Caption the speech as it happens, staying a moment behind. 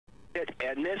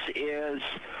and this is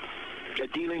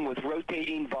dealing with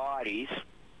rotating bodies.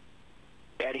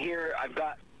 And here I've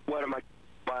got one of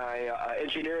my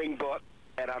engineering book,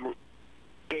 and I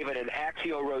gave it an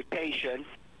axial rotation.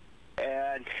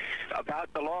 And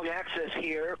about the long axis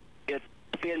here, it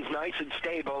spins nice and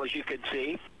stable, as you can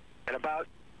see. And about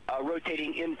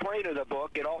rotating in plane of the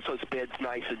book, it also spins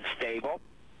nice and stable.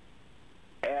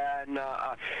 And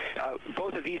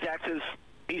both of these axes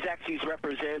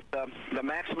represent the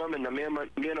maximum and the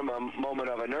minimum moment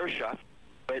of inertia.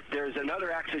 But there's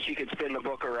another axis you can spin the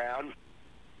book around,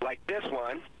 like this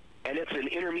one, and it's an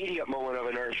intermediate moment of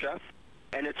inertia,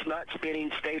 and it's not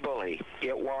spinning stably.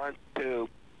 It wants to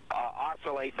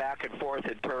oscillate back and forth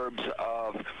in terms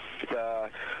of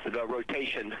the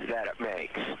rotation that it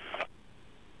makes.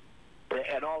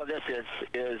 And all of this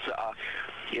is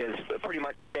pretty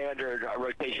much standard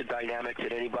rotation dynamics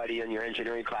that anybody in your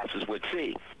engineering classes would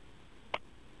see.